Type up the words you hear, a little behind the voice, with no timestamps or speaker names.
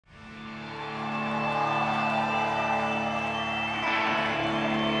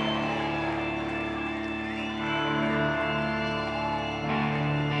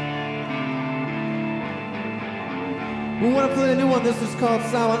We want to play a new one. This is called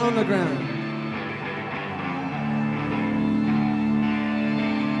Silent Underground.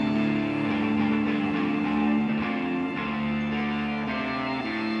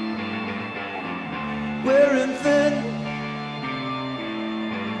 Wearing thin,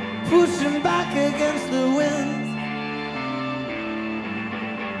 pushing back against the wind.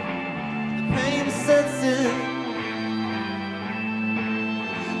 The pain sets in,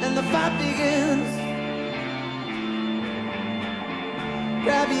 and the fight begins.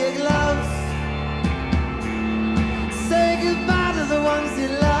 Grab your gloves, say goodbye to the ones you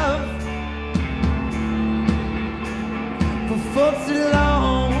love. For too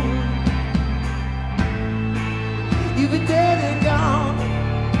long, you've been dead and gone.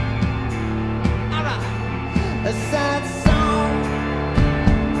 A sad song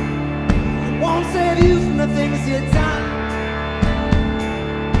won't save you from the things you've done.